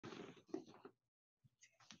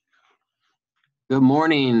Good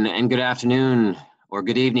morning and good afternoon, or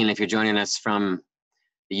good evening if you're joining us from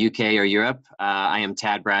the UK or Europe. I am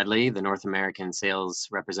Tad Bradley, the North American sales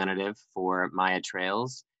representative for Maya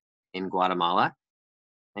Trails in Guatemala.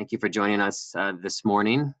 Thank you for joining us this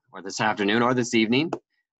morning, or this afternoon, or this evening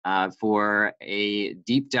for a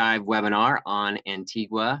deep dive webinar on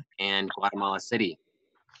Antigua and Guatemala City.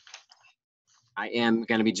 I am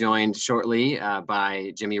going to be joined shortly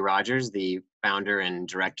by Jimmy Rogers, the founder and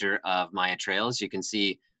director of Maya Trails. You can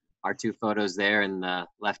see our two photos there in the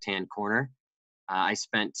left-hand corner. I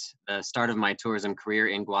spent the start of my tourism career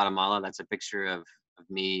in Guatemala. That's a picture of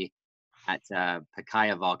me at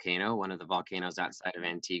Pacaya volcano, one of the volcanoes outside of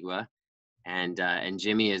Antigua. And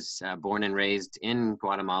Jimmy is born and raised in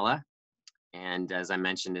Guatemala. And as I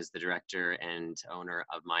mentioned, is the director and owner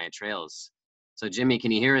of Maya Trails. So Jimmy,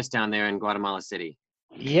 can you hear us down there in Guatemala City?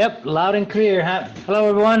 Yep, loud and clear. Hello,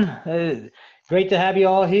 everyone. Great to have you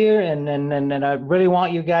all here, and I really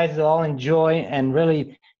want you guys to all enjoy and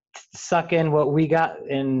really suck in what we got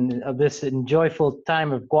in of this enjoyable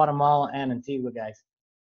time of Guatemala and Antigua, guys.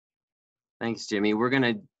 Thanks, Jimmy. We're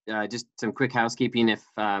gonna just some quick housekeeping. If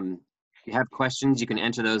you have questions, you can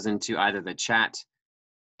enter those into either the chat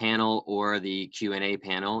panel or the Q&A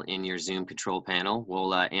panel in your Zoom control panel.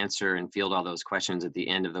 We'll answer and field all those questions at the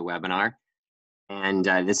end of the webinar. And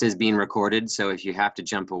this is being recorded, so if you have to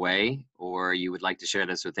jump away or you would like to share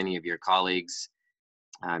this with any of your colleagues,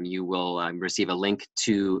 you will receive a link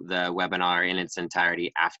to the webinar in its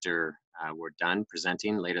entirety after we're done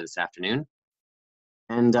presenting later this afternoon.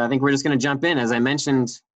 And I think we're just going to jump in. As I mentioned,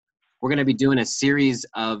 we're going to be doing a series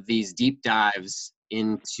of these deep dives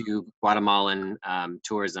into Guatemalan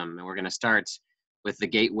tourism. And we're going to start with the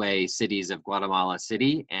gateway cities of Guatemala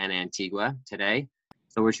City and Antigua today.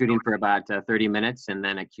 So we're shooting for about 30 minutes and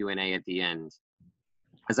then a Q&A at the end.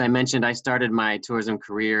 As I mentioned, I started my tourism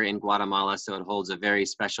career in Guatemala, so it holds a very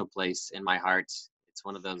special place in my heart. It's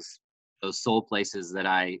one of those soul places that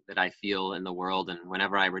I feel in the world, and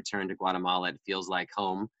whenever I return to Guatemala, it feels like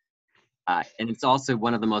home. And it's also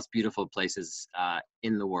one of the most beautiful places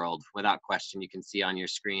in the world, without question. You can see on your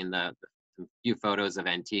screen the few photos of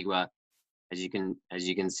Antigua. As you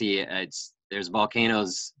can see, there's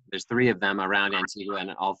volcanoes. There's 3 of them around Antigua,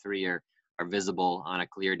 and all 3 are visible on a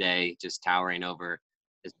clear day, just towering over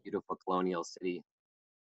this beautiful colonial city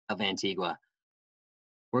of Antigua.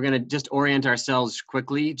 We're going to just orient ourselves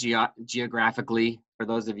quickly geographically for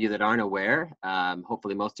those of you that aren't aware.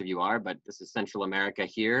 Hopefully most of you are, but this is Central America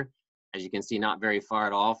here. As you can see, not very far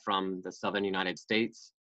at all from the southern United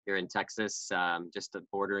States, here in Texas, just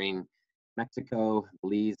bordering Mexico,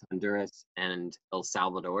 Belize, Honduras, and El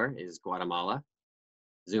Salvador is Guatemala.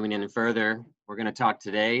 Zooming in further, we're going to talk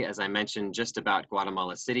today, as I mentioned, just about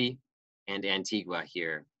Guatemala City and Antigua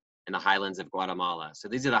here in the highlands of Guatemala. So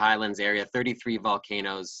these are the highlands area, 33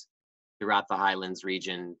 volcanoes throughout the highlands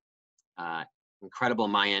region. Incredible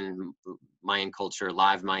Mayan culture,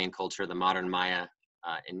 live Mayan culture. The modern Maya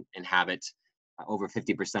inhabit over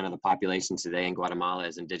 50% of the population today in Guatemala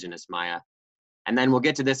is indigenous Maya. And then we'll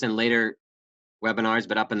get to this in later webinars,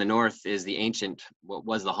 but up in the north is the ancient, what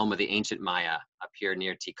was the home of the ancient Maya, up here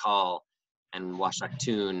near Tikal and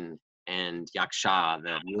Washactun and Yaksha,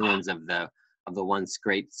 the ruins of the once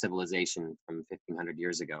great civilization from 1500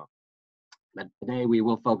 years ago. But today we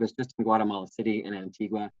will focus just on Guatemala City and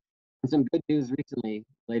Antigua. And some good news recently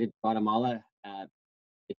related to Guatemala.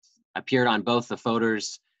 It's appeared on both the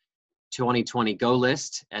Photos 2020 Go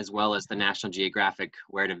list as well as the National Geographic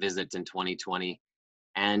Where to Visit in 2020.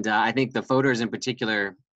 And I think the photos in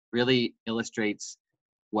particular really illustrates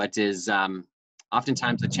what is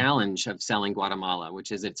oftentimes the challenge of selling Guatemala,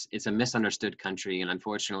 which is it's a misunderstood country, and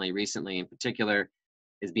unfortunately recently in particular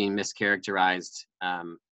is being mischaracterized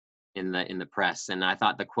in the press. And I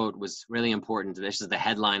thought the quote was really important. This is the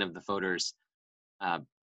headline of the Photos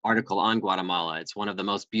article on Guatemala. It's one of the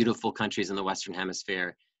most beautiful countries in the Western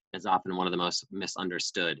Hemisphere. It's often one of the most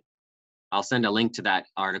misunderstood. I'll send a link to that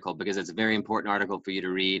article because it's a very important article for you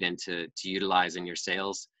to read and to utilize in your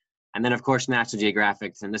sales. And then of course, National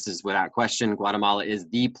Geographic, and this is without question, Guatemala is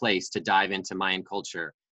the place to dive into Mayan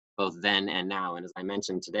culture, both then and now. And as I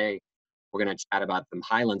mentioned today, we're going to chat about the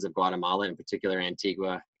highlands of Guatemala, in particular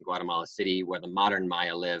Antigua and Guatemala City, where the modern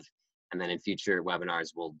Maya live. And then in future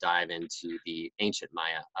webinars, we'll dive into the ancient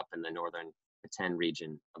Maya up in the northern Petén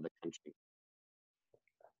region of the country.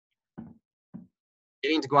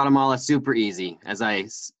 Getting to Guatemala, super easy. As I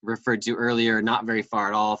referred to earlier, not very far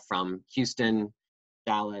at all from Houston,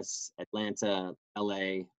 Dallas, Atlanta,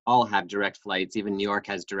 LA, all have direct flights. Even New York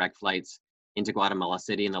has direct flights into Guatemala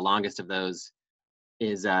City, and the longest of those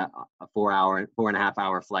is a 4.5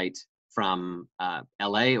 hour flight from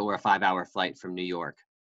LA or a 5-hour flight from New York.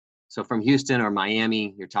 So from Houston or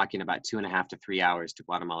Miami, you're talking about 2.5 to 3 hours to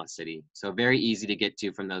Guatemala City. So very easy to get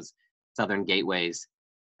to from those southern gateways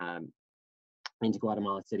into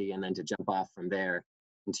Guatemala City, and then to jump off from there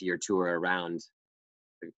into your tour around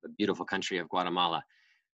the beautiful country of Guatemala.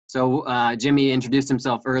 So Jimmy introduced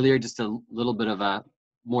himself earlier, just a little bit of a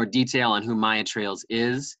more detail on who Maya Trails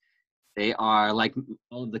is. They are, like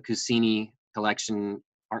all of the Cucini collection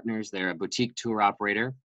partners, they're a boutique tour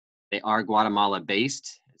operator. They are Guatemala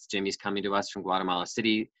based. As Jimmy's coming to us from Guatemala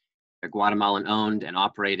City. They're Guatemalan owned and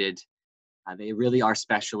operated. They really are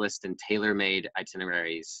specialists in tailor-made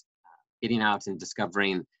itineraries, getting out and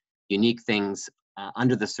discovering unique things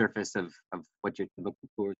under the surface of what your typical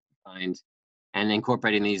tours find, and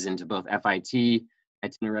incorporating these into both FIT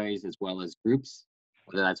itineraries as well as groups,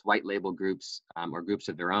 whether that's white label groups or groups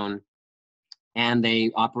of their own. And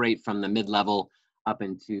they operate from the mid-level up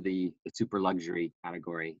into the super luxury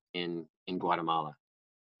category in Guatemala.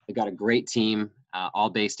 They've got a great team, all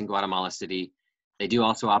based in Guatemala City. They do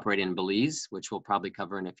also operate in Belize, which we'll probably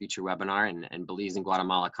cover in a future webinar, and Belize and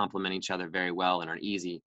Guatemala complement each other very well and are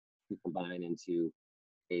easy to combine into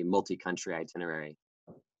a multi-country itinerary.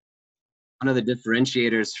 One of the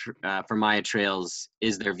differentiators for Maya Trails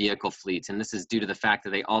is their vehicle fleet, and this is due to the fact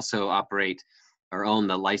that they also operate or own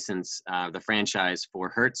the license, the franchise for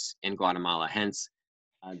Hertz in Guatemala. Hence,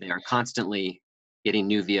 they are constantly getting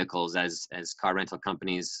new vehicles as car rental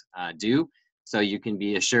companies do. So you can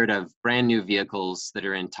be assured of brand new vehicles that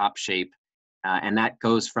are in top shape, and that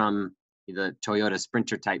goes from the Toyota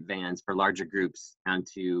Sprinter type vans for larger groups down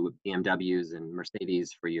to BMWs and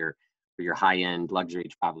Mercedes for your high-end luxury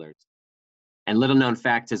travelers. And little known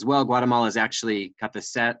fact as well, Guatemala has actually got the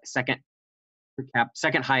second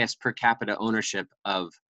highest per capita ownership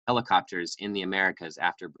of helicopters in the Americas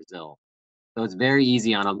after Brazil. So it's very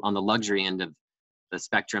easy on the luxury end of the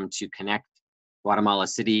spectrum to connect Guatemala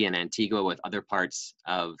City and Antigua with other parts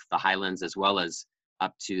of the highlands, as well as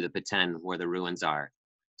up to the Petén where the ruins are.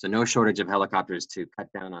 So no shortage of helicopters to cut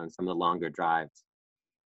down on some of the longer drives.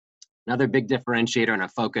 Another big differentiator and a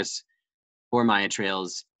focus for Maya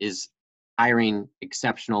Trails is hiring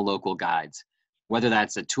exceptional local guides, whether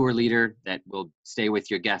that's a tour leader that will stay with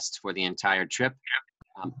your guests for the entire trip,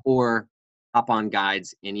 or hop-on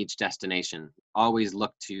guides in each destination. Always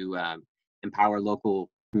look to empower local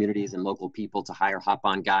communities and local people to hire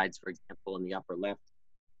hop-on guides. For example, in the upper left,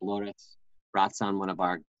 Dolores Ratzan, one of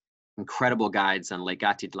our incredible guides on Lake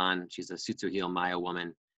Atitlan. She's a Tzutujil Maya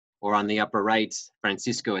woman. Or on the upper right,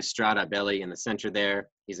 Francisco Estrada Belli in the center there.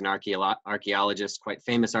 He's an archaeologist, quite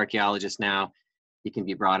famous archaeologist now. He can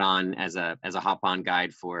be brought on as a hop-on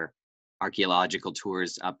guide for archaeological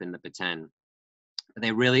tours up in the Petén.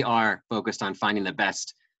 They really are focused on finding the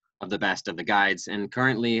best of the guides. And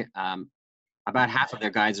currently, about half of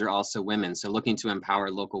their guides are also women. So looking to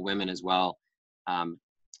empower local women as well,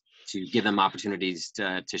 to give them opportunities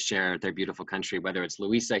to share their beautiful country, whether it's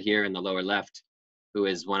Luisa here in the lower left, who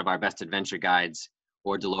is one of our best adventure guides,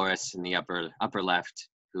 or Dolores in the upper left,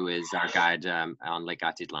 who is our guide on Lake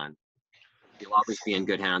Atitlan. You'll always be in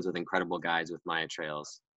good hands with incredible guides with Maya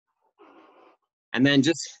Trails. And then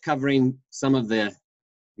just covering some of the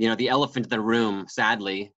elephant in the room,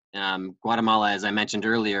 sadly, Guatemala, as I mentioned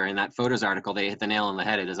earlier in that photos article, they hit the nail on the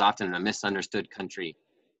head. It is often a misunderstood country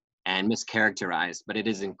and mischaracterized, but it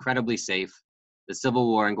is incredibly safe. The Civil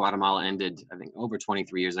War in Guatemala ended, I think, over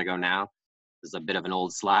 23 years ago now. This is a bit of an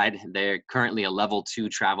old slide. They're currently a level 2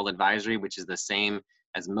 travel advisory, which is the same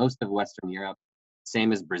as most of Western Europe,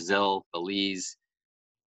 same as Brazil, Belize,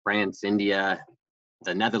 France, India,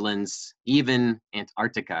 the Netherlands, even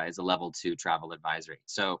Antarctica is a level 2 travel advisory.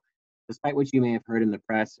 So despite what you may have heard in the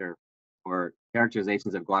press or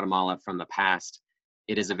characterizations of Guatemala from the past,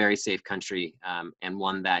 it is a very safe country, and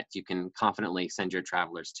one that you can confidently send your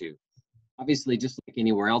travelers to. Obviously, just like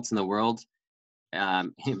anywhere else in the world,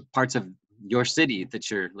 in parts of your city that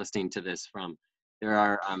you're listening to this from, there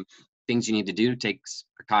are things you need to do, take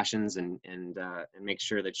precautions, and make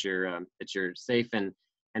sure that you're safe, and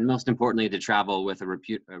most importantly, to travel with a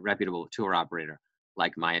reputable tour operator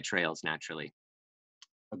like Maya Trails, naturally.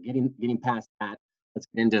 So getting past that, let's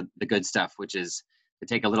get into the good stuff, which is to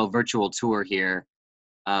take a little virtual tour here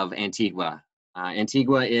of Antigua.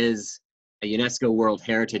 Antigua is a UNESCO World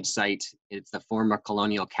Heritage Site. It's the former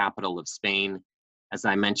colonial capital of Spain. As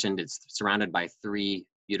I mentioned, it's surrounded by 3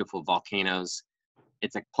 beautiful volcanoes.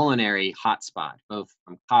 It's a culinary hotspot, both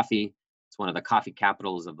from coffee. It's one of the coffee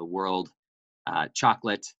capitals of the world.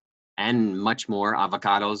 Chocolate, and much more.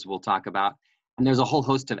 Avocados we'll talk about. And there's a whole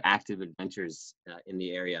host of active adventures in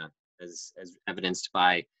the area, as evidenced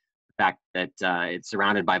by fact that it's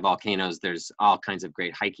surrounded by volcanoes. There's all kinds of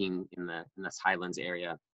great hiking in this highlands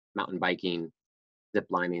area, mountain biking, zip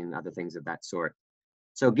lining, and other things of that sort.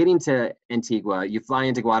 So getting to Antigua, you fly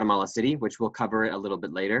into Guatemala City, which we'll cover a little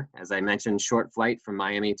bit later. As I mentioned, short flight from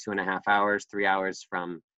Miami, 2.5 hours, 3 hours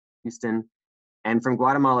from Houston. And from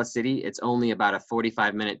Guatemala City, it's only about a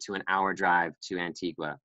 45-minute to an hour drive to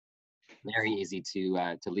Antigua. Very easy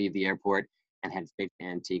to leave the airport and head straight to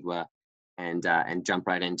Antigua and jump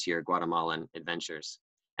right into your Guatemalan adventures.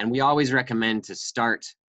 And we always recommend to start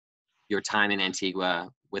your time in Antigua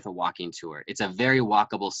with a walking tour. It's a very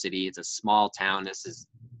walkable city. It's a small town. This is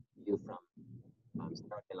view from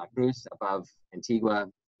Cerro de la Cruz above Antigua.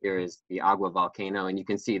 Here is the Agua volcano, and you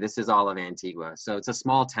can see this is all of Antigua. So it's a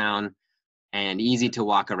small town and easy to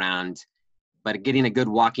walk around, but getting a good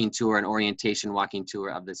walking tour, an orientation walking tour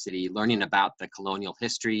of the city, learning about the colonial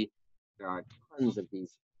history. There are tons of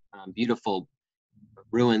these beautiful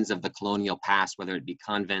ruins of the colonial past, whether it be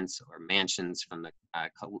convents or mansions from the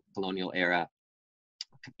colonial era,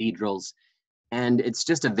 cathedrals. And it's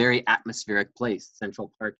just a very atmospheric place.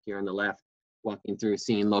 Central Park here on the left, walking through,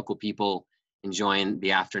 seeing local people enjoying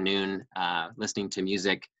the afternoon, listening to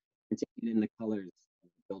music, and taking in the colors of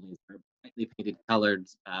the buildings. Are brightly painted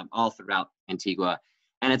colors all throughout Antigua.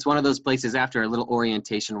 And it's one of those places, after a little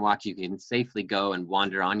orientation walk, you can safely go and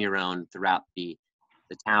wander on your own throughout the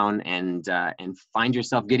town and find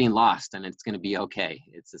yourself getting lost, and it's going to be okay.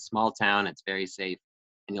 It's a small town, it's very safe,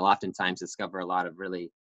 and you'll oftentimes discover a lot of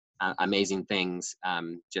really amazing things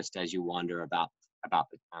just as you wander about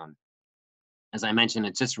the town. As I mentioned,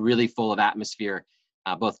 it's just really full of atmosphere,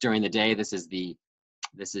 both during the day. This is the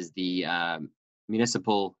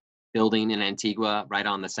municipal building in Antigua, right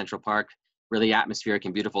on the Central Park. Really atmospheric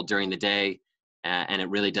and beautiful during the day, and it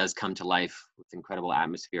really does come to life with incredible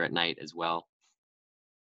atmosphere at night as well.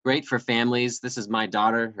 Great for families. This is my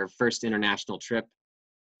daughter, her first international trip,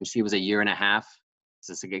 and she was 1.5 years.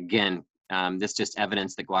 This is, again, this just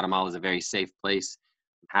evidence that Guatemala is a very safe place.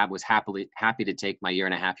 I was happy to take my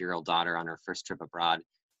 1.5-year-old daughter on her first trip abroad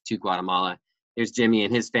to Guatemala. Here's Jimmy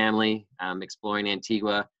and his family exploring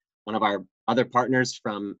Antigua. One of our other partners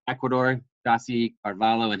from Ecuador, Dasi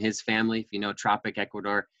Carvalho and his family. If you know Tropic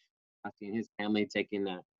Ecuador, Dasi and his family taking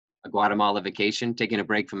a Guatemala vacation, taking a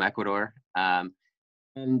break from Ecuador.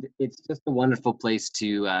 And it's just a wonderful place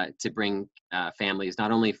to bring families,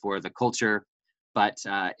 not only for the culture, but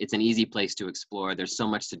it's an easy place to explore. There's so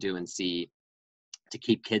much to do and see to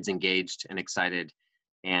keep kids engaged and excited.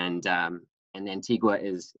 And Antigua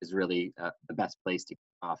is really the best place to kick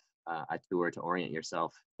off a tour to orient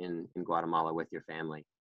yourself in Guatemala with your family.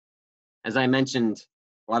 As I mentioned,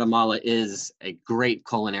 Guatemala is a great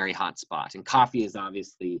culinary hotspot, and coffee is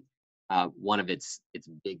obviously one of its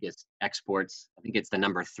biggest exports. I think it's the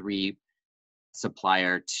number 3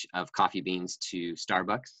 supplier of coffee beans to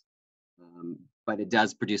Starbucks, but it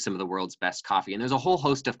does produce some of the world's best coffee. And there's a whole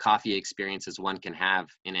host of coffee experiences one can have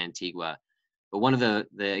in Antigua. But one of the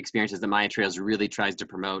experiences that Maya Trails really tries to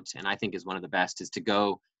promote, and I think is one of the best, is to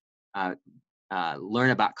go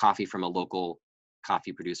learn about coffee from a local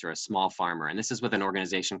coffee producer, a small farmer. And this is with an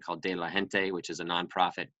organization called De La Gente, which is a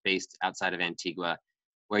nonprofit based outside of Antigua,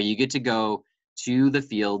 where you get to go to the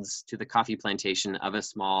fields, to the coffee plantation of a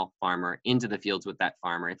small farmer, into the fields with that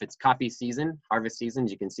farmer. If it's coffee season, harvest season,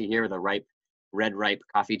 you can see here the red ripe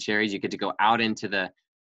coffee cherries, you get to go out into the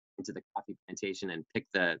coffee plantation and pick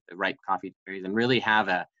the ripe coffee cherries and really have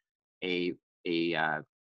a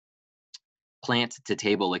plant to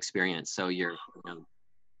table experience. So you're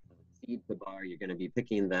seed to bar, you're going to be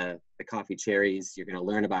picking the coffee cherries, you're going to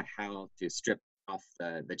learn about how to strip off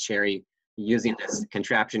the cherry using this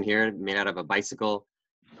contraption here made out of a bicycle,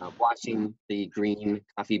 washing the green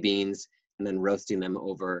coffee beans, and then roasting them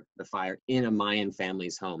over the fire in a Mayan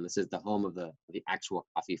family's home. This is the home of the actual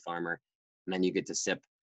coffee farmer. And then you get to sip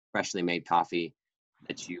freshly made coffee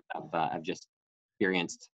that you have just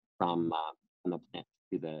experienced from the plant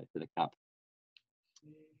to the cup.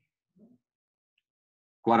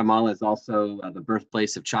 Guatemala is also the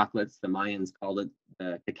birthplace of chocolates. The Mayans called it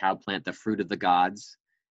the cacao plant, the fruit of the gods.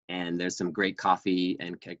 And there's some great coffee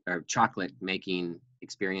and chocolate making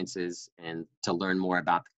experiences. And to learn more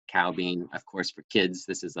about the cacao bean, of course, for kids,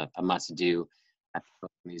 this is a must-do at the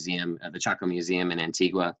museum, the Choco Museum in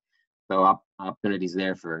Antigua. So opportunities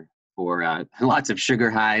there for lots of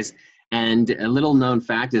sugar highs. And a little known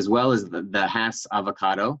fact as well is the Hass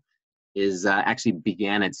avocado is actually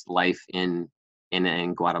began its life in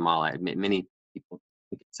Guatemala. Many people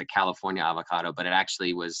think it's a California avocado, but it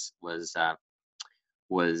actually was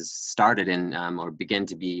started in or began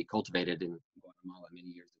to be cultivated in Guatemala many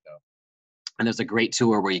years ago. And there's a great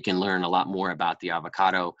tour where you can learn a lot more about the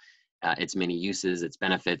avocado its many uses, its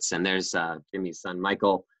benefits. And there's Jimmy's son,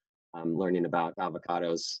 Michael, learning about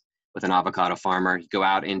avocados with an avocado farmer. You go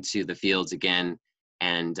out into the fields again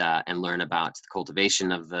and learn about the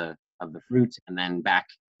cultivation of the fruit, and then back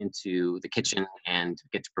into the kitchen and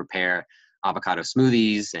get to prepare avocado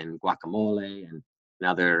smoothies and guacamole and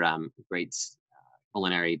other great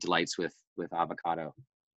culinary delights with avocado.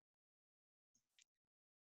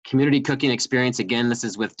 Community cooking experience, again, this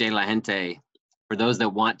is with De La Gente. For those that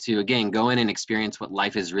want to, again, go in and experience what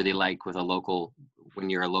life is really like with a local, when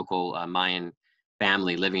you're a local Mayan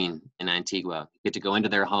family living in Antigua. You get to go into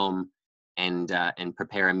their home and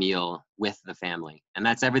prepare a meal with the family. And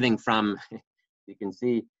that's everything from, you can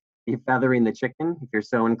see, feathering the chicken, if you're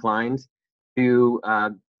so inclined, to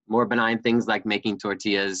more benign things like making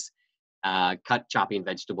tortillas, chopping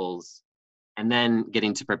vegetables, and then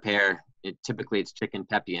getting to prepare, typically it's chicken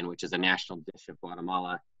pepian, which is a national dish of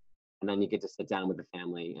Guatemala. And then you get to sit down with the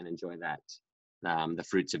family and enjoy that, the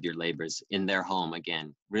fruits of your labors in their home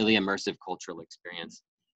again. Really immersive cultural experience,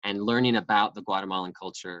 and learning about the Guatemalan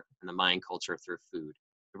culture and the Mayan culture through food.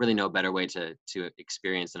 There's really no better way to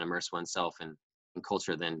experience and immerse oneself in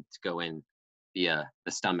culture than to go in via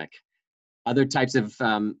the stomach. Other types of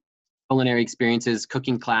culinary experiences,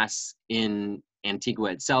 cooking class in Antigua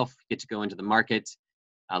itself, you get to go into the market,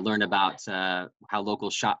 learn about how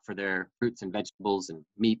locals shop for their fruits and vegetables and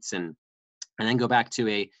meats, and then go back to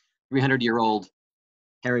a 300-year-old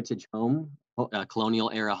heritage home, colonial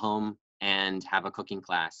era home, and have a cooking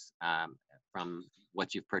class from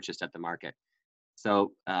what you've purchased at the market.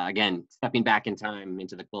 So again, stepping back in time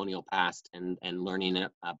into the colonial past and learning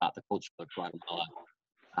about the culture of Guatemala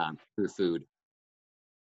through food.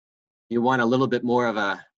 You want a little bit more of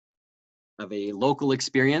a local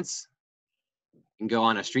experience, you can go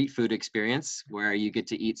on a street food experience where you get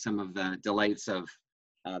to eat some of the delights of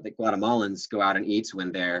that Guatemalans go out and eat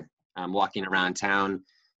when they're walking around town,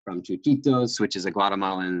 from chuchitos, which is a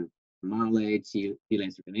Guatemalan tamale,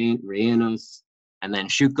 chiles rellenos, and then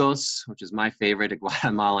chucos, which is my favorite,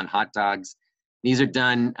 Guatemalan hot dogs. These are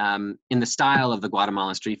done in the style of the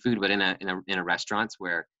Guatemalan street food, but in a restaurant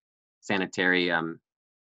where sanitary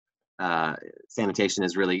sanitation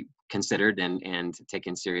is really considered and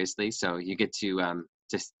taken seriously. So you get to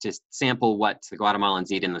just sample what the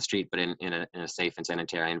Guatemalans eat in the street, but in a safe and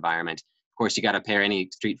sanitary environment. Of course, you got to pair any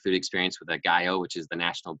street food experience with a gallo, which is the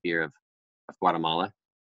national beer of Guatemala.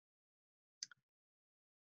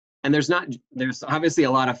 And there's obviously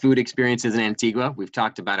a lot of food experiences in Antigua. We've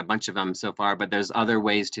talked about a bunch of them so far, but there's other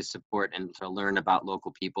ways to support and to learn about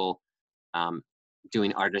local people,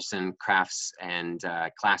 doing artisan crafts and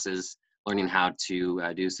classes, learning how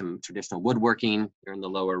to do some traditional woodworking here in the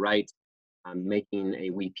lower right, making a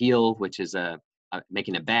huipil, which is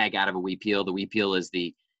making a bag out of a huipil. The huipil is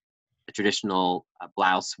the traditional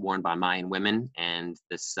blouse worn by Mayan women. And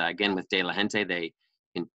this, again, with De La Gente, they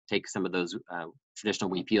can take some of those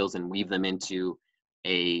traditional huipils and weave them into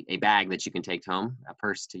a bag that you can take home, a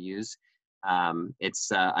purse to use.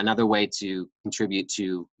 It's another way to contribute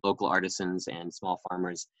to local artisans and small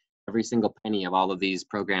farmers. Every single penny of all of these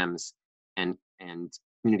programs and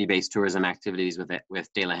community-based tourism activities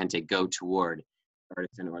with De La Gente go toward the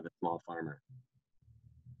artisan or the small farmer.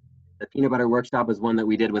 The peanut butter workshop was one that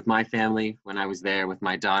we did with my family when I was there with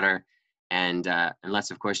my daughter. And unless,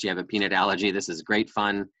 of course, you have a peanut allergy, this is great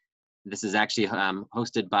fun. This is actually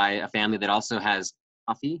hosted by a family that also has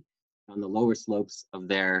coffee on the lower slopes of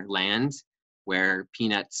their land, where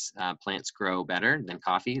peanuts plants grow better than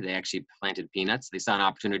coffee. They actually planted peanuts. They saw an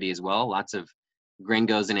opportunity as well. Lots of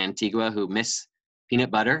gringos in Antigua who miss peanut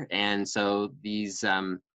butter. And so these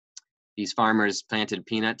farmers planted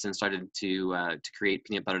peanuts and started to create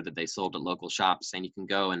peanut butter that they sold at local shops. And you can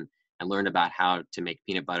go and learn about how to make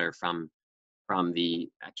peanut butter from the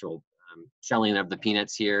actual shelling of the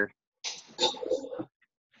peanuts here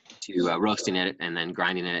to roasting it and then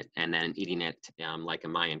grinding it and then eating it like a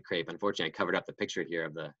Mayan crepe. Unfortunately, I covered up the picture here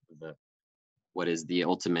of the what is the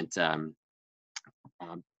ultimate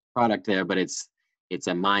product there, but it's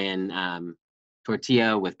a Mayan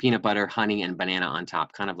tortilla with peanut butter, honey, and banana on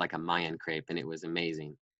top, kind of like a Mayan crepe, and it was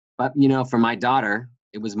amazing. But for my daughter,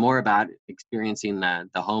 it was more about experiencing the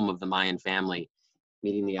home of the Mayan family,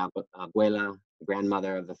 meeting the abuela, the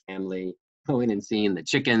grandmother of the family, going and seeing the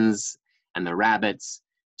chickens and the rabbits.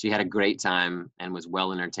 She had a great time and was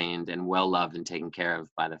well entertained and well loved and taken care of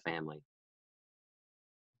by the family.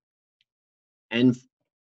 And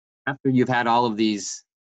after you've had all of these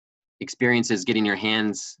experiences, getting your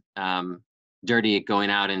hands dirty, going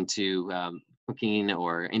out into cooking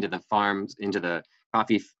or into the farms, into the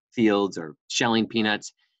coffee fields or shelling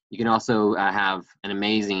peanuts, you can also have an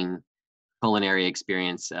amazing culinary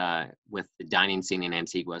experience with the dining scene in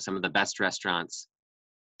Antigua. Some of the best restaurants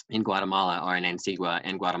in Guatemala are in Antigua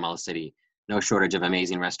and Guatemala City. No shortage of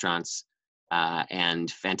amazing restaurants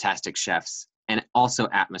and fantastic chefs, and also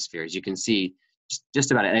atmospheres. You can see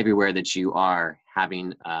just about everywhere that you are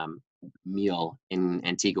having a meal in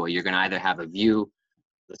Antigua, you're going to either have a view of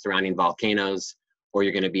the surrounding volcanoes, or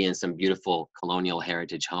you're going to be in some beautiful colonial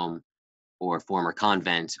heritage home or former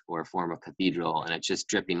convent or former cathedral, and it's just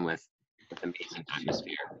dripping with amazing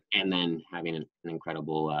atmosphere, and then having an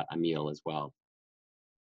incredible a meal as well.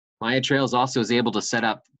 Maya Trails also is able to set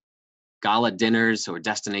up gala dinners or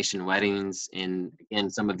destination weddings in, again,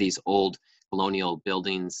 some of these old colonial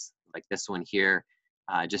buildings like this one here.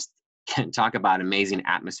 Just can talk about amazing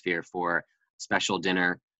atmosphere for special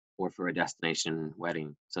dinner or for a destination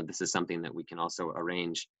wedding. So this is something that we can also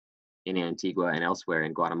arrange in Antigua and elsewhere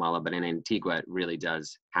in Guatemala, but in Antigua it really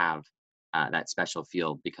does have that special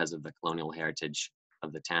feel because of the colonial heritage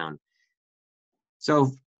of the town.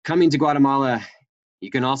 So coming to Guatemala,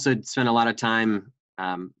 you can also spend a lot of time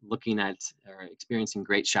looking at or experiencing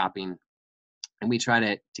great shopping. And we try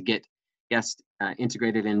to get guests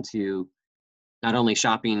integrated into not only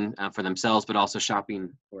shopping for themselves, but also shopping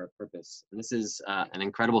for a purpose. And this is an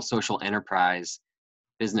incredible social enterprise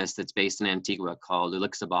business that's based in Antigua called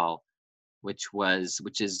Ulixabal, which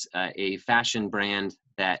is a fashion brand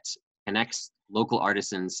that connects local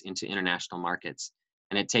artisans into international markets.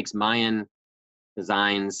 And it takes Mayan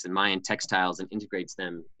designs and Mayan textiles and integrates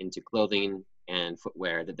them into clothing and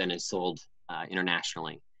footwear that then is sold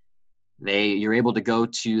internationally. You're able to go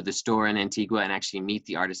to the store in Antigua and actually meet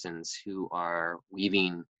the artisans who are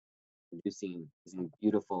weaving, producing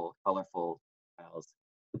beautiful, colorful styles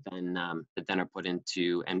that then are put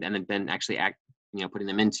into and then actually putting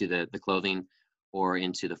them into the clothing or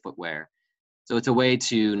into the footwear. So it's a way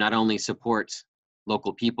to not only support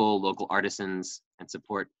local people, local artisans, and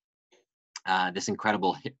support this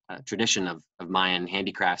incredible tradition of Mayan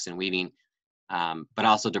handicrafts and weaving, but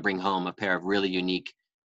also to bring home a pair of really unique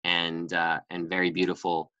and very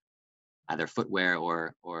beautiful either footwear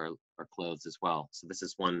or clothes as well. So this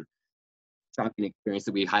is one shopping experience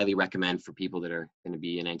that we highly recommend for people that are going to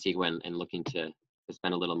be in Antigua and looking to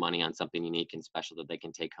spend a little money on something unique and special that they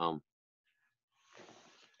can take home.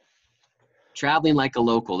 Traveling like a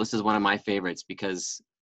local, this is one of my favorites because,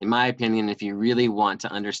 in my opinion, if you really want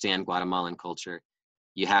to understand Guatemalan culture,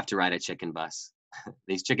 you have to ride a chicken bus.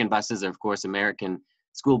 These chicken buses are, of course, American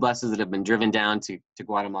school buses that have been driven down to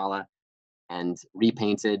Guatemala and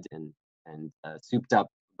repainted and souped up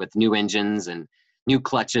with new engines and new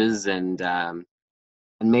clutches and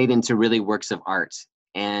made into really works of art.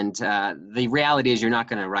 And the reality is you're not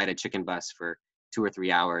going to ride a chicken bus for 2 or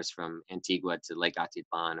 3 hours from Antigua to Lake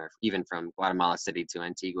Atitlan, or even from Guatemala City to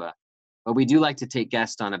Antigua. But we do like to take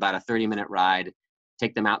guests on about a 30-minute ride,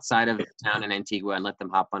 take them outside of town in Antigua and let them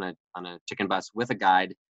hop on a chicken bus with a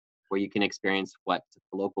guide where you can experience what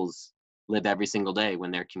the locals live every single day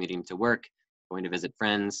when they're commuting to work, going to visit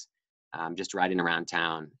friends, just riding around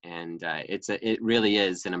town. And it really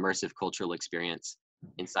is an immersive cultural experience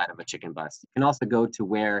inside of a chicken bus. You can also go to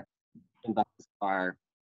where chicken buses are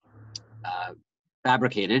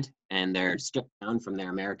fabricated and they're stripped down from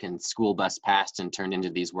their American school bus past and turned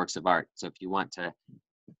into these works of art. So if you want to,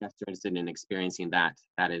 if you're interested in experiencing that,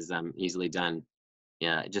 that is easily done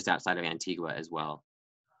just outside of Antigua as well.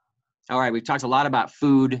 All right, we've talked a lot about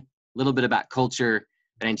food, a little bit about culture,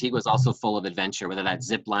 but Antigua is also full of adventure, whether that's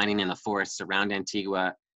zip lining in the forests around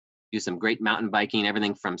Antigua, do some great mountain biking,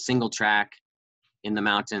 everything from single track in the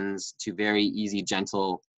mountains to very easy,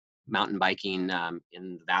 gentle mountain biking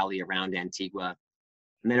in the valley around Antigua.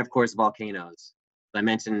 And then, of course, volcanoes. As I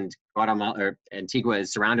mentioned, Antigua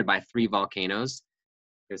is surrounded by 3 volcanoes.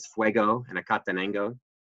 There's Fuego and Acatenango.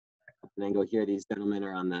 Acatenango here, these gentlemen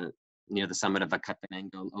are near the summit of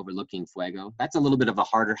Acatenango overlooking Fuego. That's a little bit of a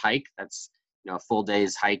harder hike. That's a full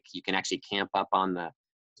day's hike. You can actually camp up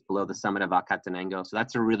below the summit of Acatenango. So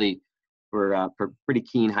that's really for pretty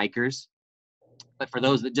keen hikers. But for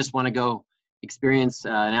those that just want to go experience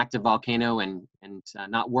an active volcano and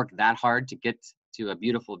not work that hard to get to a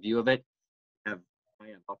beautiful view of it, we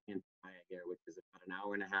have Volcano here, which is about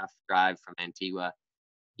an 1.5-hour drive from Antigua,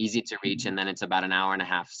 easy to reach, and then it's about an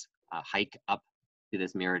 1.5-hour hike up to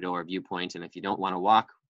this Mirador viewpoint. And if you don't want to walk,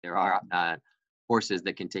 there are horses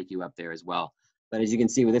that can take you up there as well. But as you can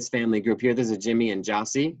see with this family group here, there's a Jimmy and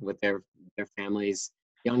Jossie with their families,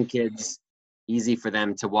 young kids, easy for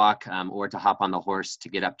them to walk or to hop on the horse to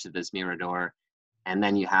get up to this Mirador. And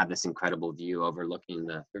then you have this incredible view overlooking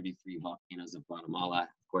the 33 volcanoes of Guatemala,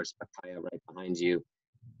 of course, Papaya right behind you.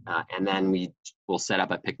 And then we will set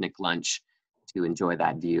up a picnic lunch to enjoy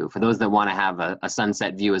that view. For those that want to have a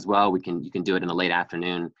sunset view as well, you can do it in the late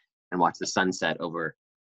afternoon and watch the sunset over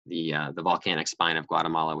the volcanic spine of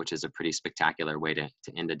Guatemala, which is a pretty spectacular way to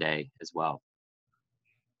end a day as well.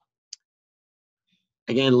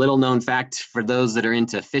 Again, little known fact for those that are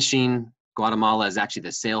into fishing, Guatemala is actually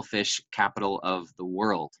the sailfish capital of the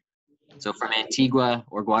world. So from Antigua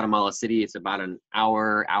or Guatemala City, it's about an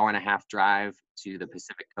hour and a half drive to the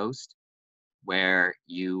Pacific coast, where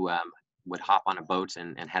you would hop on a boat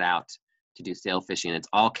and head out to do sail fishing. It's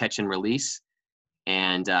all catch and release.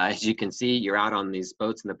 And as you can see, you're out on these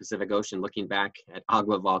boats in the Pacific Ocean looking back at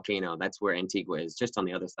Agua volcano. That's where Antigua is, just on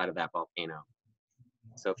the other side of that volcano.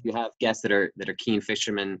 So if you have guests that are keen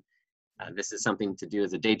fishermen, this is something to do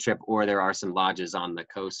as a day trip, or there are some lodges on the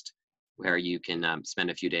coast where you can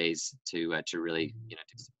spend a few days to really,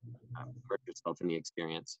 immerse yourself in the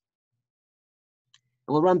experience.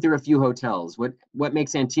 And we'll run through a few hotels. What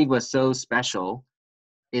makes Antigua so special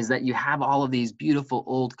is that you have all of these beautiful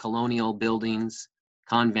old colonial buildings,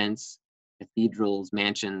 convents, cathedrals,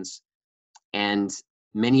 mansions, and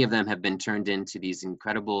many of them have been turned into these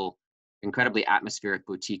incredibly atmospheric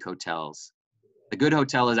boutique hotels. The Good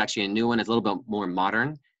Hotel is actually a new one. It's a little bit more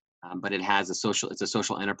modern, but it's a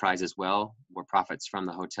social enterprise as well, where profits from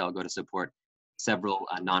the hotel go to support several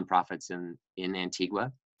nonprofits in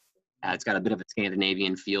Antigua. It's got a bit of a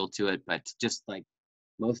Scandinavian feel to it, but just like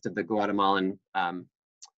most of the Guatemalan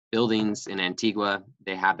buildings in Antigua,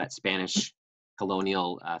 they have that Spanish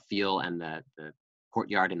colonial feel, and the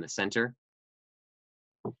courtyard in the center.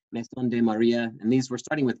 Maison de Maria, and these we're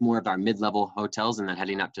starting with more of our mid-level hotels and then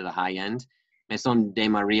heading up to the high end. Maison de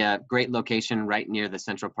Maria, great location right near the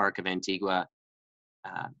Central Park of Antigua.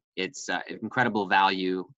 It's incredible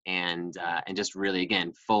value and just really,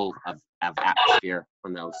 again, full of atmosphere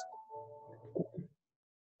from those.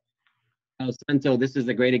 El Santo, this is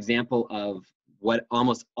a great example of what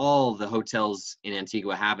almost all the hotels in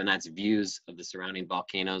Antigua have, and that's views of the surrounding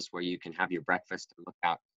volcanoes where you can have your breakfast and look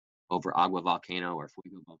out over Agua volcano or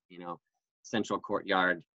Fuego volcano, central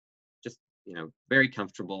courtyard, just, very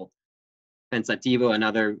comfortable. Pensativo,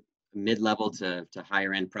 another mid-level to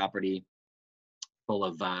higher end property, full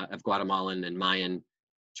of Guatemalan and Mayan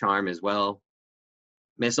charm as well.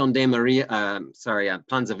 Maison de Maria,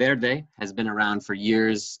 Panza Verde has been around for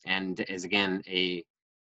years and is again a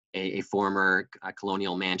former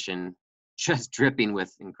colonial mansion, just dripping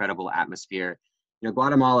with incredible atmosphere.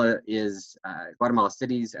 Guatemala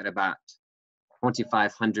City's at about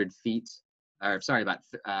 2,500 feet, about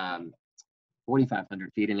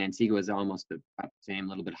 4,500 feet, and Antigua is almost about the same, a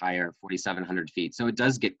little bit higher, 4,700 feet. So it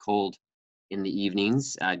does get cold in the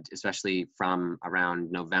evenings, especially from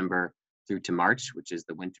around November through to March, which is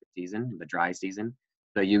the winter season, the dry season.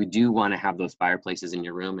 So you do want to have those fireplaces in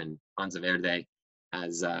your room, and Panza Verde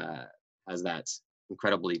has that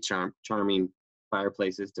incredibly charming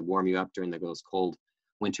fireplaces to warm you up during those cold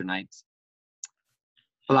winter nights.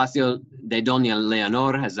 Palacio de Doña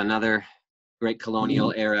Leonor has another great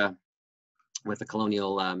colonial era with a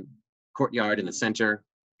colonial courtyard in the center.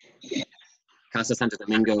 Casa Santo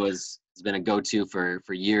Domingo has been a go-to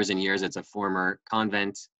for years and years. It's a former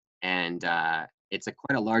convent, and it's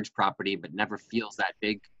quite a large property, but never feels that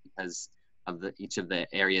big because of each of the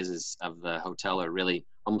areas of the hotel are really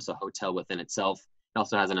almost a hotel within itself. It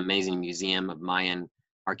also has an amazing museum of Mayan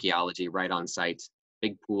archaeology right on site.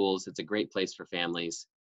 Big pools. It's a great place for families.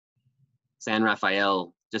 San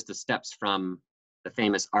Rafael, just the steps from the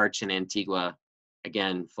famous arch in Antigua,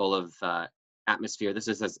 again, full of atmosphere. This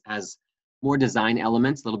has more design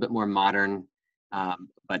elements, a little bit more modern,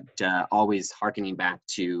 but always harkening back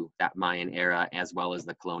to that Mayan era as well as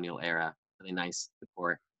the colonial era. Really nice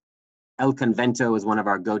decor. El Convento is one of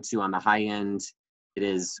our go-to on the high end. It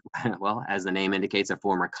is, well, as the name indicates, a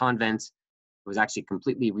former convent. It was actually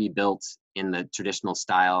completely rebuilt in the traditional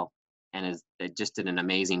style, and it just did an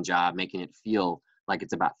amazing job making it feel like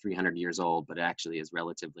it's about 300 years old, but it actually is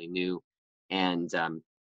relatively new. And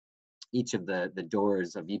each of the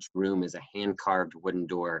doors of each room is a hand-carved wooden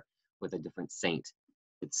door with a different saint.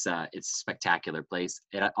 It's a spectacular place.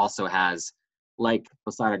 It also has, like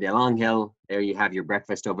Posada del Angel, there you have your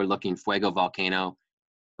breakfast overlooking Fuego volcano.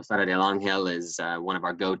 Posada del Angel is one of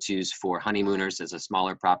our go-tos for honeymooners. As a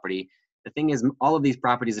smaller property. The thing is, all of these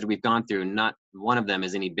properties that we've gone through, not one of them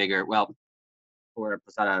is any bigger. Well, for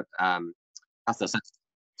Posada Casa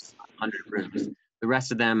 100 rooms. The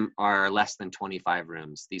rest of them are less than 25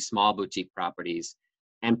 rooms. These small boutique properties,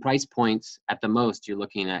 and price points at the most, you're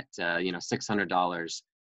looking at $600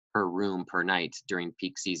 per room per night during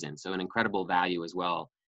peak season. So an incredible value as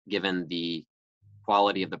well, given the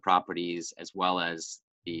quality of the properties as well as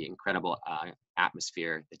the incredible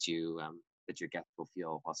atmosphere that you that your guests will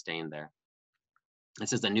feel while staying there.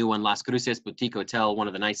 This is a new one, Las Cruces Boutique Hotel, one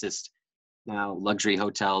of the nicest now luxury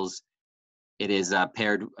hotels. It is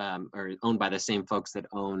paired or owned by the same folks that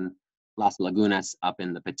own Las Lagunas up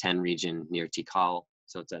in the Petén region near Tikal.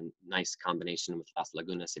 So it's a nice combination with Las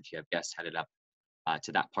Lagunas if you have guests headed up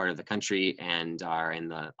to that part of the country and are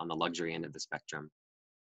on the luxury end of the spectrum.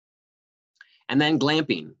 And then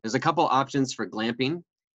glamping. There's a couple options for glamping.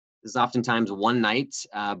 This is oftentimes one night,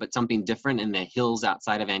 but something different in the hills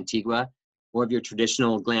outside of Antigua. More of your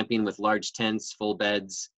traditional glamping with large tents, full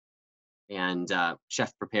beds, and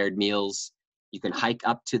chef-prepared meals. You can hike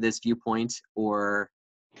up to this viewpoint or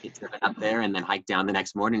get driven up there and then hike down the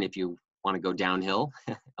next morning if you want to go downhill,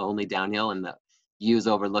 only downhill, and the views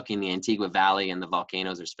overlooking the Antigua Valley and the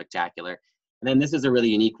volcanoes are spectacular. And then this is a really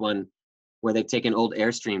unique one where they've taken old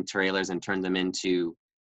Airstream trailers and turned them into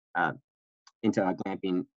a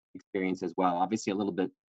glamping experience as well. Obviously a little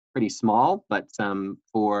bit pretty small, but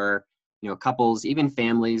for couples, even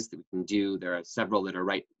families that we can do. There are several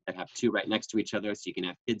that have two right next to each other, so you can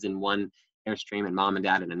have kids in one Airstream and mom and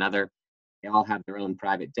dad in another. They all have their own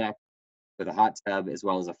private deck with a hot tub as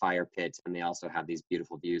well as a fire pit, and they also have these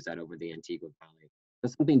beautiful views out over the Antigua Valley.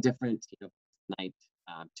 So something different, tonight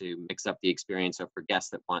to mix up the experience. So for guests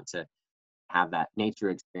that want to have that nature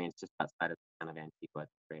experience just outside of kind of Antigua,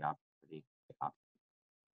 it's a great opportunity.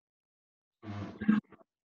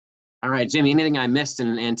 All right, Jimmy, anything I missed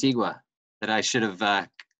in Antigua that I should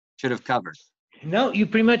have covered? No, you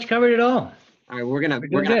pretty much covered it all. All right, we're gonna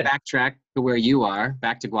backtrack to where you are,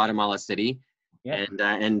 back to Guatemala City, yeah.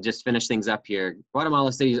 and just finish things up here.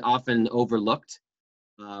 Guatemala City is often overlooked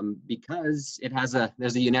because there's a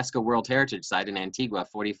UNESCO World Heritage site in Antigua,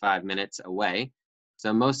 45 minutes away.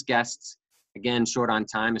 So most guests, again, short on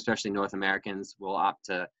time, especially North Americans, will opt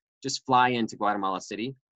to just fly into Guatemala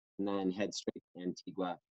City and then head straight to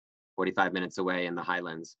Antigua, 45 minutes away in the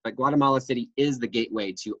highlands. But Guatemala City is the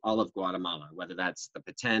gateway to all of Guatemala, whether that's the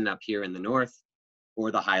Petén up here in the north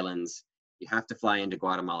or the highlands. You have to fly into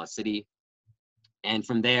Guatemala City. And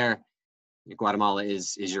from there, Guatemala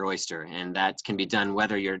is your oyster. And that can be done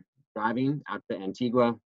whether you're driving out to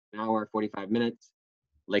Antigua, an hour, 45 minutes.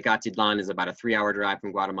 Lake Atitlan is about a 3-hour drive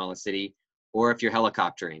from Guatemala City. Or if you're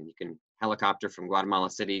helicoptering, you can helicopter from Guatemala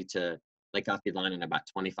City to Lake Atitlan in about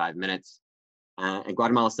 25 minutes. And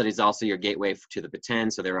Guatemala City is also your gateway to the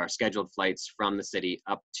Petén, so there are scheduled flights from the city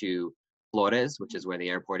up to Flores, which is where the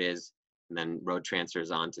airport is, and then road transfers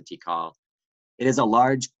on to Tikal. It is a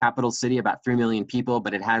large capital city, about 3 million people,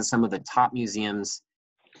 but it has some of the top museums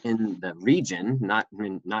in the region, not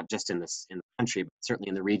just in the country, but certainly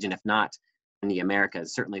in the region, if not in the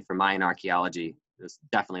Americas. Certainly for Mayan archaeology, it's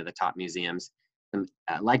definitely the top museums.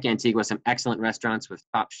 Like Antigua, some excellent restaurants with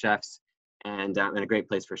top chefs, and a great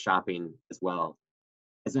place for shopping as well.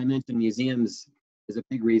 As I mentioned, museums is a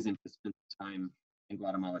big reason to spend time in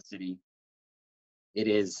Guatemala City. It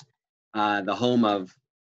is the home of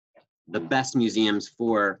the best museums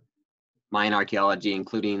for Mayan archaeology,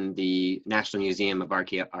 including the National Museum of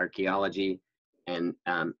Archaeology and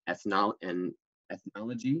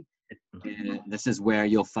Ethnology. And this is where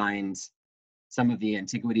you'll find some of the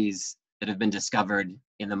antiquities that have been discovered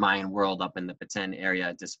in the Mayan world up in the Petén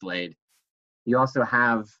area displayed. You also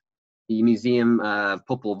have the Museum of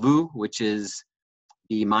Popol Vuh, which is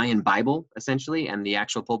the Mayan Bible, essentially, and the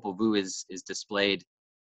actual Popol Vuh is displayed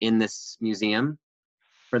in this museum.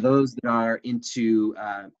 For those that are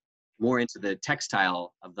more into the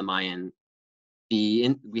textile of the Mayan,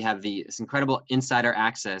 we have this incredible insider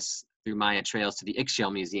access through Maya trails to the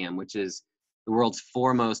Ixchel Museum, which is the world's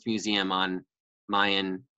foremost museum on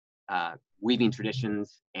Mayan weaving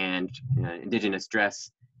traditions and indigenous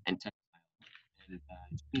dress and textile.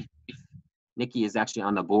 And Nikki is actually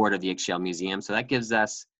on the board of the Ixchel Museum, so that gives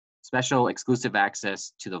us special exclusive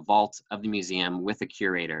access to the vault of the museum with a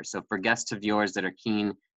curator. So for guests of yours that are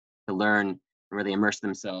keen to learn and really immerse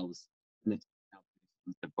themselves in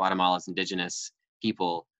the Guatemala's indigenous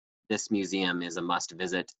people, this museum is a must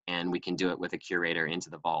visit, and we can do it with a curator into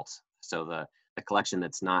the vault. So the collection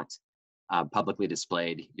that's not publicly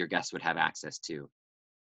displayed, your guests would have access to.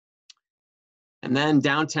 And then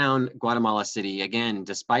downtown Guatemala City, again,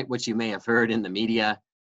 despite what you may have heard in the media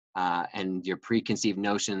and your preconceived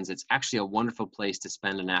notions, it's actually a wonderful place to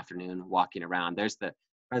spend an afternoon walking around. There's the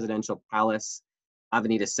Presidential Palace,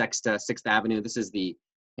 Avenida Sexta, 6th Avenue. This is the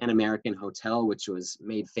Pan American Hotel, which was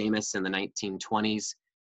made famous in the 1920s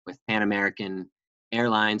with Pan American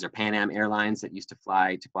Airlines or Pan Am Airlines that used to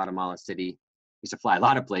fly to Guatemala City. Used to fly a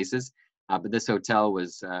lot of places, but this hotel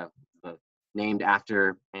was named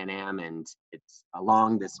after Pan Am, and it's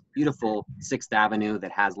along this beautiful 6th Avenue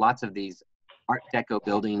that has lots of these Art Deco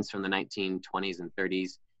buildings from the 1920s and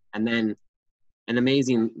 30s, and then an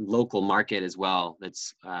amazing local market as well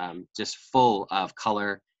that's just full of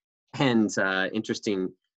color and interesting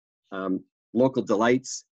local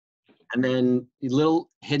delights. And then little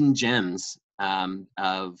hidden gems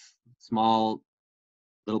of small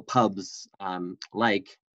little pubs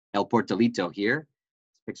like El Portalito here.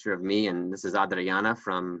 Picture of me, and this is Adriana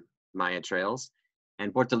from Maya Trails.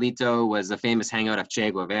 And Portalito was a famous hangout of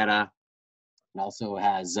Che Guevara. It also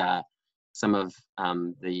has some of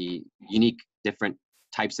the unique different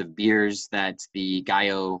types of beers that the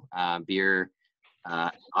Gallo beer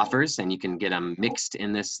offers, and you can get them mixed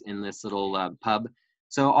in this little pub.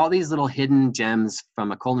 So all these little hidden gems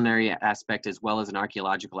from a culinary aspect as well as an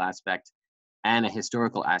archaeological aspect and a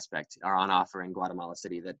historical aspect are on offer in Guatemala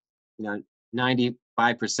City that,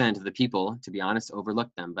 95% of the people, to be honest, overlook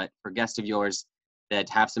them. But for guests of yours that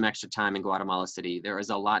have some extra time in Guatemala City, there is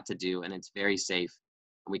a lot to do and it's very safe.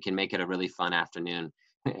 We can make it a really fun afternoon.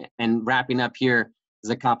 And wrapping up here,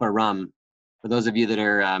 Zacapa rum. For those of you that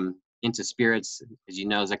are into spirits, as you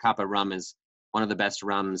know, Zacapa rum is one of the best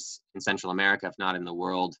rums in Central America, if not in the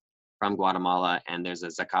world, from Guatemala. And there's a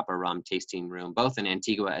Zacapa rum tasting room, both in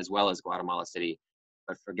Antigua as well as Guatemala City.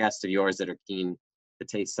 But for guests of yours that are keen to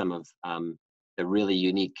taste some of the really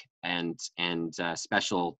unique and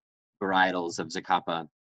special varietals of Zacapa,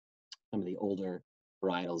 some of the older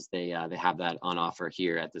varietals, they have that on offer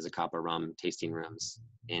here at the Zacapa rum tasting rooms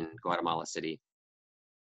in Guatemala City.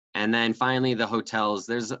 And then finally, the hotels.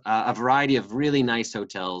 There's a variety of really nice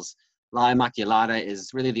hotels. La Immaculata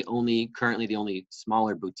is really currently the only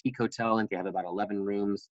smaller boutique hotel, and they have about 11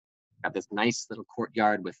 rooms. Got this nice little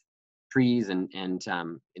courtyard with trees, and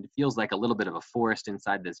it feels like a little bit of a forest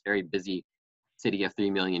inside this very busy city of 3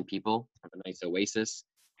 million people. Have a nice oasis.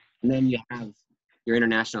 And then you have your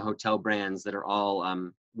international hotel brands that are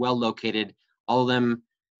all well located. All of them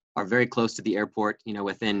are very close to the airport,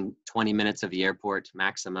 within 20 minutes of the airport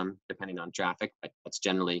maximum, depending on traffic, but that's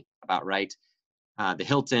generally about right. The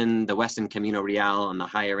Hilton, the Westin Camino Real on the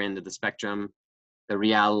higher end of the spectrum, the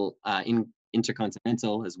Real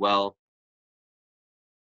Intercontinental as well.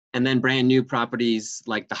 And then brand new properties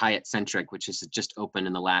like the Hyatt Centric, which is just opened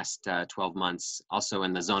in the last 12 months. Also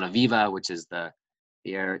in the Zona Viva, which is the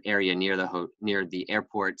area near the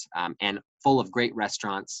airport, and full of great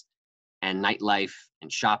restaurants and nightlife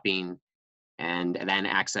and shopping, and then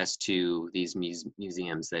access to these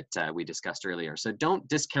museums that we discussed earlier. So don't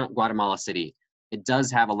discount Guatemala City. It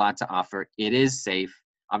does have a lot to offer. It is safe.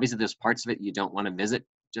 Obviously, there's parts of it you don't want to visit,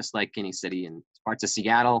 just like any city, and parts of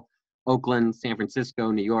Seattle, Oakland, San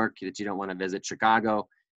Francisco, New York that you don't want to visit, Chicago.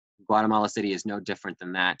 Guatemala City is no different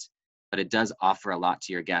than that, but it does offer a lot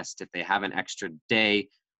to your guests. If they have an extra day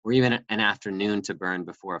or even an afternoon to burn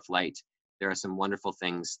before a flight, there are some wonderful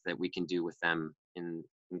things that we can do with them in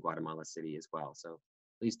Guatemala City as well. So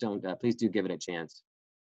please do give it a chance.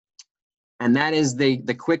 And that is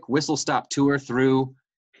the quick whistle-stop tour through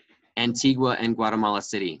Antigua and Guatemala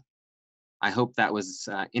City. I hope that was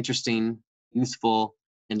interesting, useful,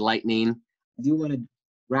 enlightening. I do want to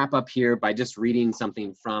wrap up here by just reading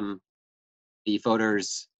something from the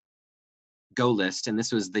Voters Go list, and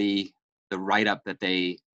this was the write-up that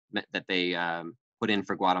they put in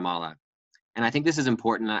for Guatemala. And I think this is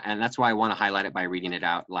important, and that's why I want to highlight it by reading it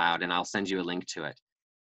out loud, and I'll send you a link to it.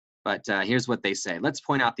 But here's what they say. Let's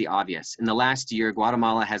point out the obvious. In the last year,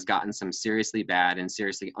 Guatemala has gotten some seriously bad and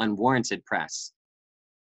seriously unwarranted press.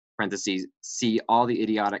 Parentheses, see all the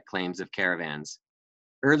idiotic claims of caravans.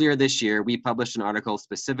 Earlier this year, we published an article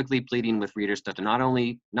specifically pleading with readers to not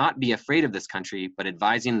only not be afraid of this country, but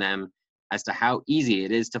advising them as to how easy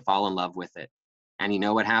it is to fall in love with it. And you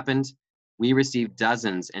know what happened? We received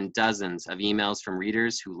dozens and dozens of emails from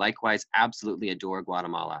readers who likewise absolutely adore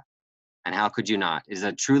Guatemala. And how could you not? It is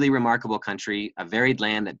a truly remarkable country, a varied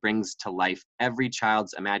land that brings to life every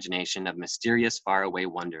child's imagination of mysterious faraway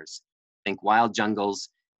wonders. Think wild jungles,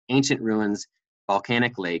 ancient ruins,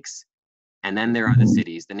 volcanic lakes, and then there are the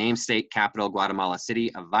cities. The namesake capital, Guatemala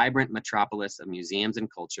City, a vibrant metropolis of museums and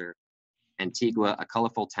culture. Antigua, a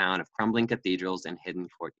colorful town of crumbling cathedrals and hidden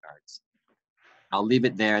courtyards. I'll leave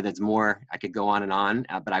it there. There's more. I could go on and on,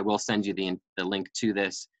 but I will send you the link to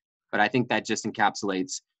this. But I think that just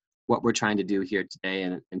encapsulates what we're trying to do here today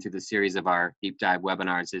and through the series of our deep dive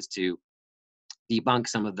webinars is to debunk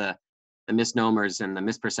some of the misnomers and the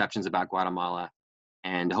misperceptions about Guatemala,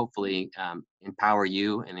 and hopefully empower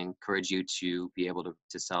you and encourage you to be able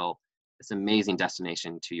to sell this amazing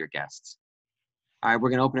destination to your guests. All right, we're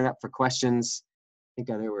gonna open it up for questions. I think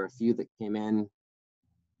there were a few that came in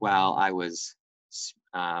while I was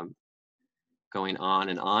going on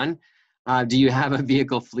and on. Do you have a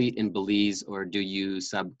vehicle fleet in Belize, or do you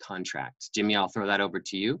subcontract? Jimmy, I'll throw that over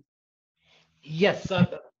to you. Yes, I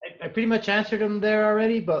pretty much answered them there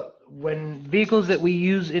already, but when vehicles that we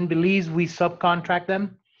use in Belize, we subcontract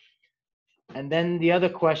them. And then the other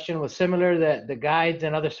question was similar, that the guides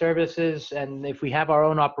and other services, and if we have our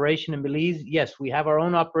own operation in Belize, yes, we have our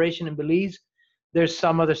own operation in Belize. There's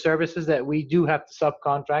some other services that we do have to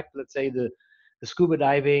subcontract, let's say the scuba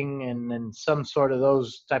diving and some sort of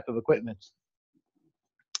those type of equipment.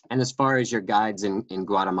 And as far as your guides in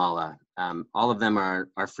Guatemala, all of them are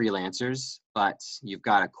freelancers, but you've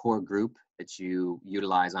got a core group that you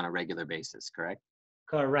utilize on a regular basis, correct?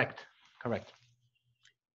 Correct, correct.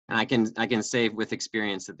 And I can say with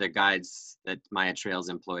experience that the guides that Maya Trails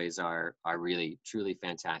employs are really truly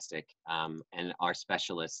fantastic, and are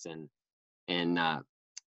specialists in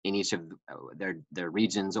each of their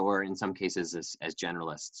regions, or in some cases as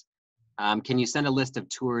generalists. Can you send a list of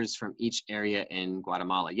tours from each area in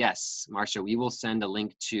Guatemala? Yes, Marcia, we will send a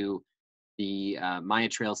link to the Maya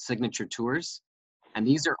Trails signature tours. And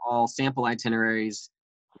these are all sample itineraries.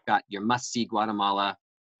 You've got your must-see Guatemala,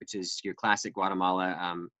 which is your classic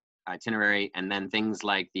Guatemala itinerary, and then things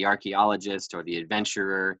like the archaeologist or the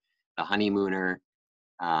adventurer, the honeymooner,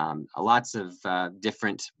 lots of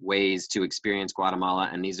different ways to experience Guatemala.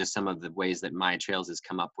 And these are some of the ways that Maya Trails has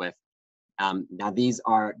come up with. Now, these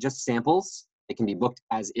are just samples. They can be booked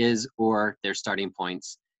as is, or they're starting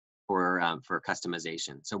points for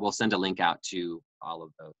customization. So we'll send a link out to all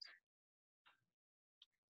of those.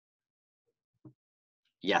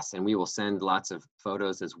 Yes, and we will send lots of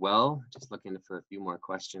photos as well. Just looking for a few more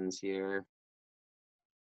questions here.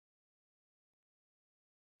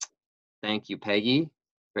 Thank you, Peggy.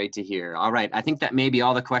 Great to hear. All right, I think that may be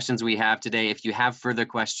all the questions we have today. If you have further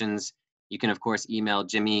questions, you can, of course, email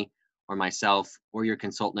Jimmy or myself or your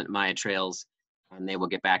consultant at Maya Trails, and they will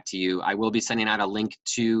get back to you. I will be sending out a link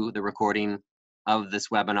to the recording of this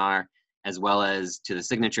webinar, as well as to the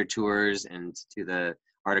signature tours and to the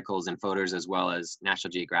articles and photos, as well as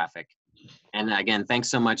National Geographic. And again,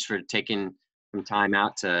 thanks so much for taking some time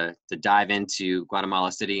out to dive into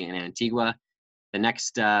Guatemala City and Antigua. The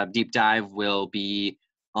next deep dive will be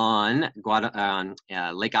on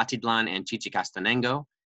Lake Atitlan and Chichicastenango,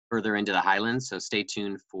 further into the highlands. So stay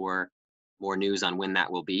tuned for more news on when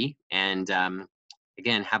that will be. And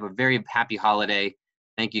again, have a very happy holiday.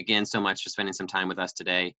 Thank you again so much for spending some time with us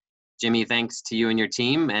today. Jimmy, thanks to you and your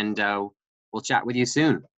team, and we'll chat with you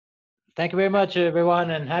soon. Thank you very much,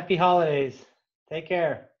 everyone, and happy holidays. Take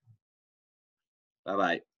care.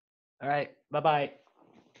 Bye-bye. All right, bye-bye.